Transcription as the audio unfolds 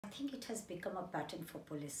I think it has become a pattern for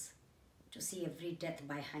police to see every death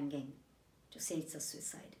by hanging, to say it's a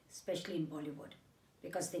suicide, especially in Bollywood,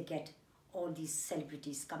 because they get all these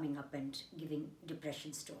celebrities coming up and giving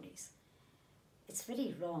depression stories. It's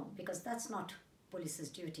very wrong because that's not police's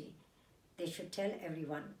duty. They should tell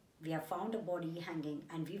everyone, we have found a body hanging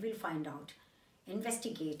and we will find out,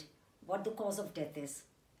 investigate what the cause of death is,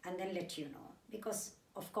 and then let you know. Because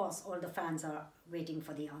of course all the fans are waiting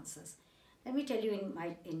for the answers. Let me tell you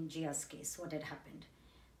in Jia's case what had happened.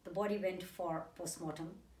 The body went for post-mortem.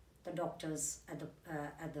 The doctors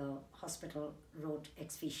at the hospital wrote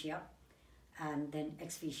asphyxia and then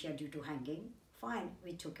asphyxia due to hanging. Fine,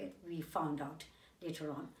 we took it. We found out later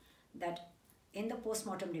on that in the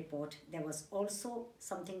post-mortem report there was also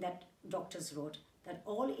something that doctors wrote, that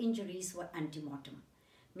all injuries were ante-mortem.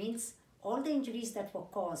 Means all the injuries that were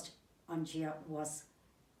caused on Jia was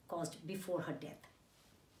caused before her death.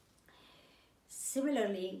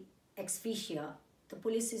 Similarly, asphyxia, the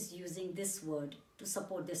police is using this word to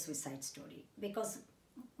support the suicide story because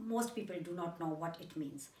most people do not know what it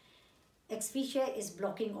means. Asphyxia is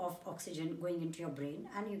blocking of oxygen going into your brain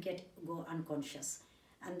and you go unconscious,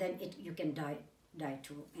 and then you can die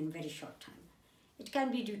too in very short time. It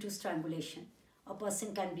can be due to strangulation. A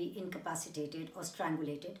person can be incapacitated or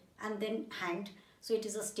strangulated and then hanged, so it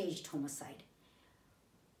is a staged homicide.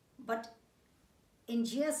 But in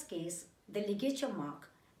Jia's case, the ligature mark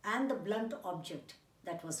and the blunt object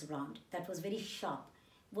that was round, that was very sharp,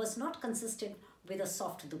 was not consistent with a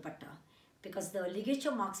soft dupatta because the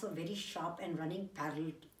ligature marks were very sharp and running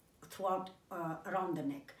parallel throughout around the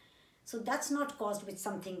neck. So that's not caused with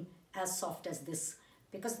something as soft as this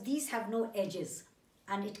because these have no edges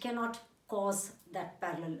and it cannot cause that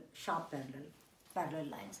sharp parallel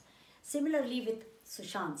lines. Similarly with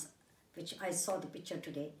Sushant's, which I saw the picture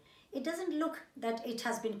today, it doesn't look that it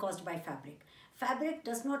has been caused by fabric. Fabric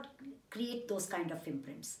does not create those kind of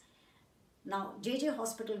imprints. Now, JJ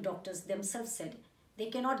Hospital doctors themselves said they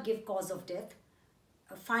cannot give cause of death,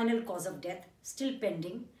 a final cause of death, still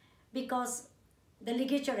pending, because the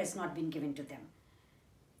ligature has not been given to them.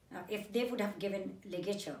 Now, if they would have given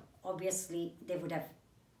ligature, obviously they would have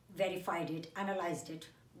verified it, analyzed it,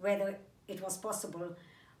 whether it was possible,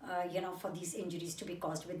 for these injuries to be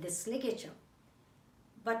caused with this ligature.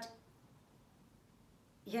 But,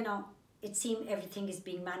 it seems everything is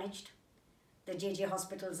being managed. The JJ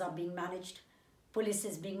hospitals are being managed. Police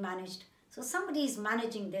is being managed. So somebody is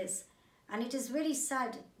managing this. And it is very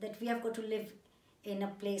sad that we have got to live in a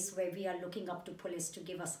place where we are looking up to police to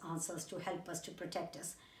give us answers, to help us, to protect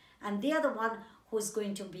us. And they are the one who is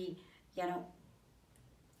going to be,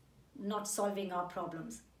 not solving our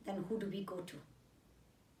problems. Then who do we go to?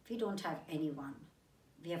 We don't have anyone.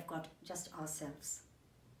 We have got just ourselves.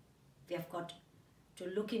 We have got to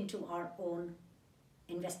look into our own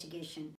investigation